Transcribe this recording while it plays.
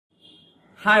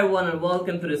Hi everyone and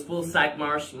welcome to this full stack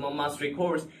mastery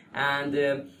course. And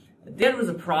there was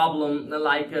a problem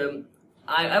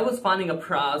I was finding a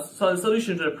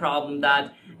solution to the problem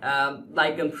that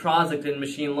like a project in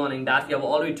machine learning that we have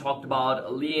already talked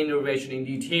about linear regression in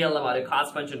detail about a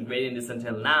cost function gradient this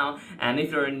until now. And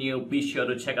if you're new, be sure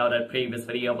to check out our previous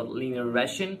video about linear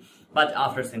regression. But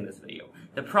after seeing this video,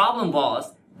 the problem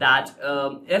was that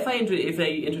if I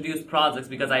introduce projects,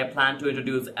 because I plan to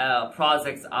introduce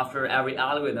projects after every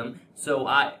algorithm, so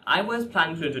I was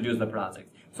planning to introduce the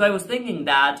projects. So I was thinking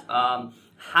that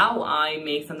how I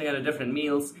make something out of different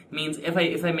means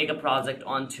if I make a project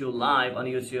onto live on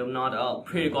YouTube, not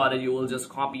pre-recorded, you will just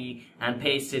copy and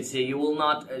paste it. You will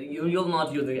not you'll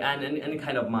not use any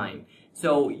kind of mind.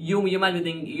 So you might be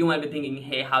thinking,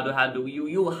 hey, how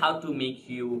to make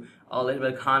you a little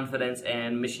bit of confidence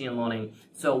in machine learning.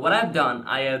 So what I've done,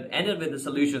 I have ended with the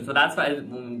solution. So that's why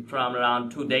from around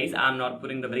 2 days I'm not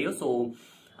putting the video. So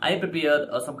I prepared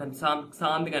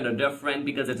something kind of different,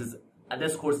 because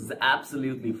this course is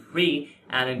absolutely free,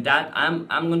 and in that I'm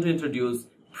going to introduce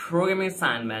programming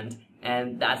assignment,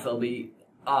 and that will be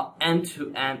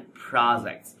end-to-end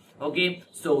projects. Okay,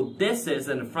 so this is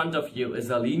in front of you is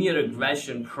a linear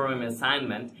regression programming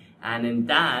assignment, and in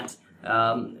that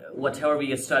whatever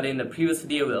we studied in the previous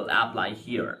video will apply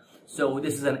here. So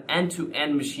this is an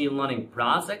end-to-end machine learning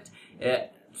project.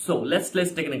 So let's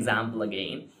take an example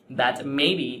again. That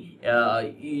maybe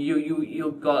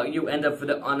you end up with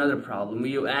another problem,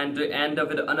 you end up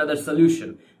with another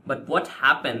solution. But what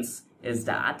happens is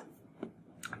that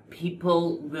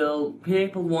people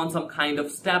want some kind of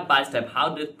step-by-step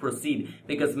how to proceed,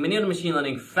 because many of the machine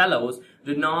learning fellows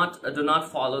do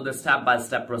not follow the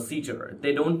step-by-step procedure.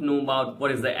 They don't know about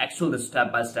what is the actual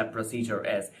step-by-step procedure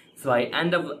is. So I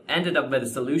ended up with a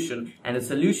solution, and the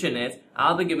solution is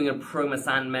I'll be giving a program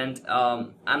assignment.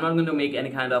 I'm not going to make any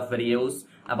kind of videos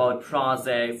about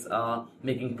projects,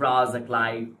 making project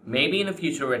live. Maybe in the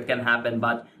future it can happen,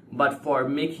 but for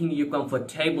making you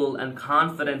comfortable and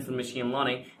confident in machine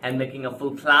learning and making a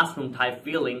full classroom type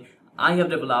feeling, I have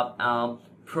developed a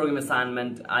program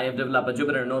assignment. I have developed a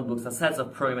Jupyter notebooks. A set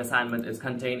of program assignment is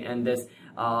contained in this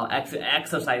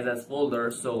exercises folder.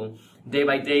 So day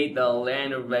by day the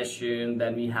linear regression,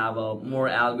 then we have a more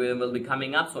algorithm will be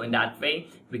coming up. So in that way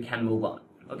we can move on.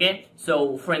 Okay,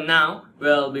 so for now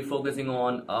we'll be focusing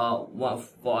on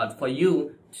for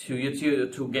you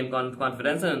to gain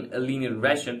confidence in linear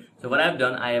regression. So what I've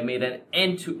done, I have made an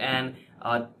end-to-end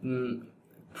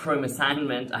program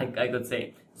assignment, I could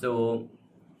say. So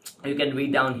you can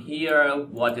read down here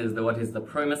what is the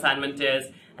program assignment is,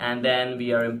 and then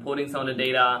we are importing some of the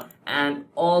data, and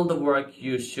all the work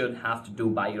you should have to do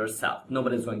by yourself.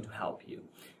 Nobody's going to help you.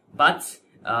 But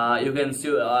you can see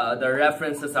the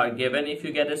references are given. If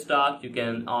you get stuck, you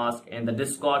can ask in the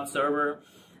Discord server.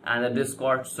 And the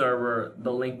Discord server,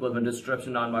 the link will be in the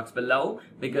description down box below,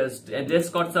 because in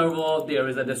Discord server there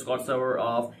is a Discord server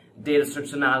of data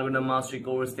structure and algorithm mastery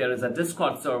course. There is a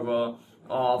Discord server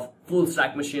of full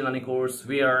stack machine learning course,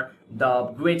 where the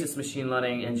greatest machine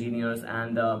learning engineers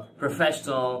and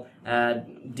professional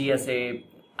DSA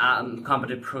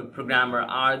competent programmer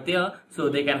are there, so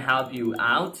they can help you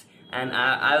out. And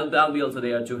I'll be also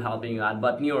there to helping you out,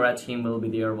 but Neura team will be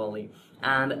there only.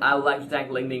 And I would like to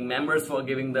thank LinkedIn members for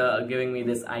giving me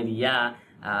this idea.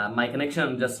 My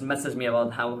connection just messaged me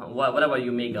about whatever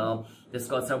you make a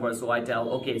Discord server. So I tell,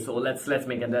 okay, so let's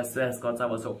make a Discord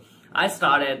server. So I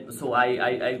started. So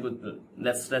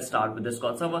let's start with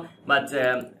Discord server. But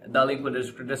the link will be in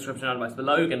the description box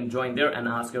below. You can join there and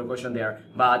ask your question there.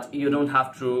 But you don't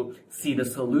have to see the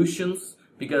solutions,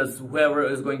 because whoever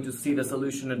is going to see the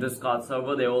solution in Discord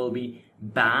server, they will be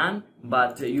banned.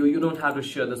 But you don't have to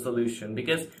share the solution,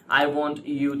 because I want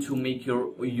you to make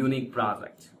your unique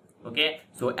project. Okay,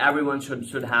 so everyone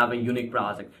should have a unique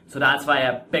project. So that's why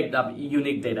I picked up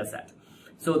unique data set.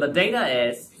 So the data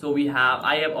is,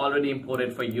 I have already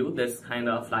imported for you this kind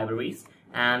of libraries,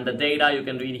 and the data you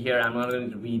can read here. I'm not going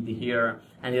to read here,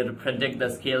 and you have to predict the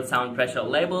scale, sound, pressure,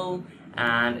 label.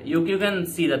 And you can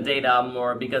see the data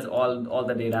more, because all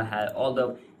the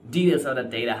details of the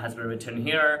data has been written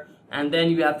here. And then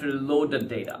you have to load the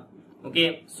data.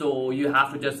 Okay, so you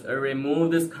have to just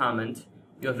remove this comment.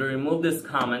 You have to remove this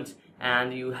comment,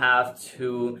 and you have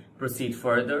to proceed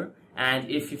further. And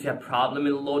if you have problem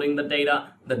in loading the data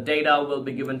will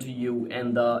be given to you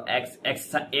in the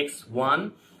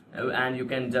x1, and you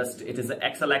can just, it is a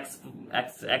XLX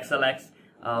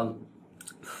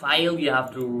file, you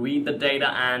have to read the data,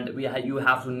 and you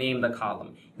have to name the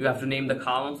column. You have to name the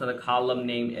column. So the column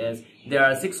name is, there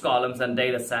are 6 columns and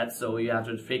data sets, so you have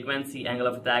to frequency, angle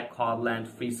of attack, chord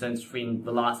length, frequency, string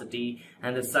velocity,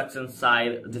 and the suction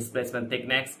side, displacement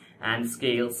thickness, and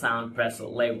scale, sound, pressure,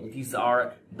 label. These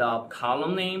are the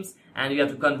column names, and you have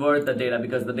to convert the data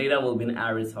because the data will be in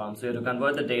arrays form. So you have to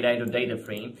convert the data into data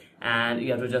frame, and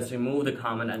you have to just remove the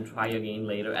comment and try again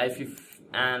later.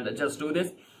 And just do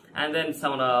this. And then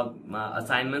some of the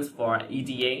assignments for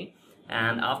EDA.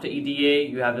 And after EDA,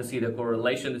 you have to see the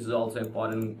correlation. This is also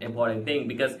important thing,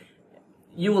 because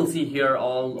you will see here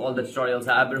all the tutorials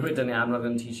have been written. I'm not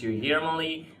going to teach you here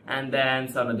only. And then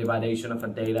some of the dividation of a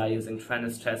data using trend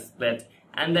stress split.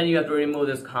 And then you have to remove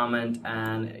this comment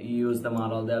and use the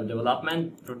model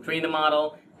development to train the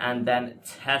model and then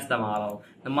test the model.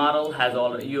 The model has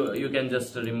all, you can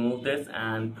just remove this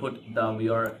and put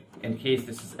in case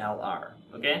this is LR.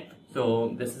 Okay,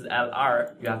 so this is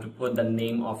LR. You have to put the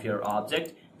name of your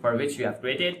object for which you have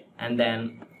created, and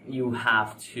then you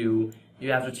have to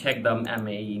check the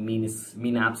MAE,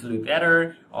 mean absolute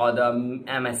error, or the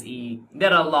MSE.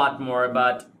 There are a lot more,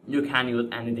 but you can use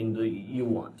anything you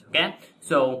want. Okay,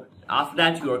 so after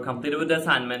that, you are completed with the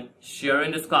assignment. Share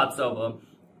in Discord server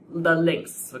the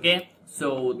links. Okay,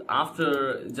 so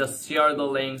after, just share the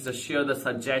links, just share the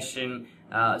suggestion,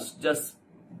 just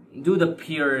do the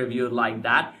peer review like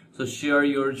that. So share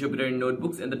your Jupyter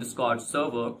notebooks in the Discord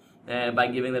server by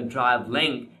giving the drive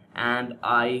link, and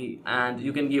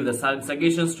you can give the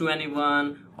suggestions to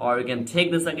anyone, or you can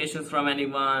take the suggestions from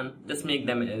anyone. Just make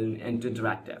them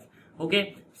interactive.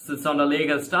 Okay, so some of the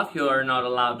legal stuff, you are not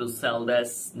allowed to sell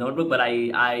this notebook, but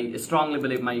I strongly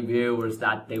believe my viewers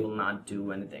that they will not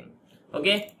do anything.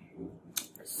 Okay,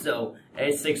 so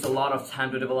it takes a lot of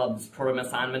time to develop this program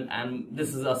assignment, and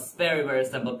this is a very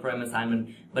simple program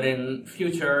assignment. But in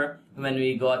future, when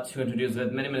we got to introduce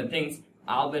with many things,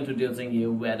 I'll be introducing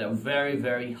you with a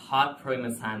very hard program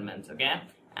assignment. Okay,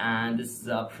 and this is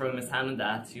a program assignment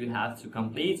that you have to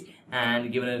complete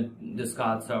and give it a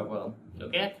Discord server.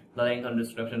 Okay, the link on the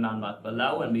description down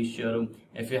below, and be sure to,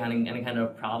 if you're having any kind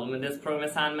of problem with this program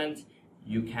assignment,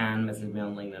 you can message me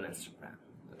on LinkedIn and Instagram.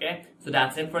 Okay, so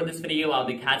that's it for this video. I'll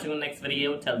be catching you in the next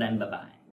video. Till then, bye bye.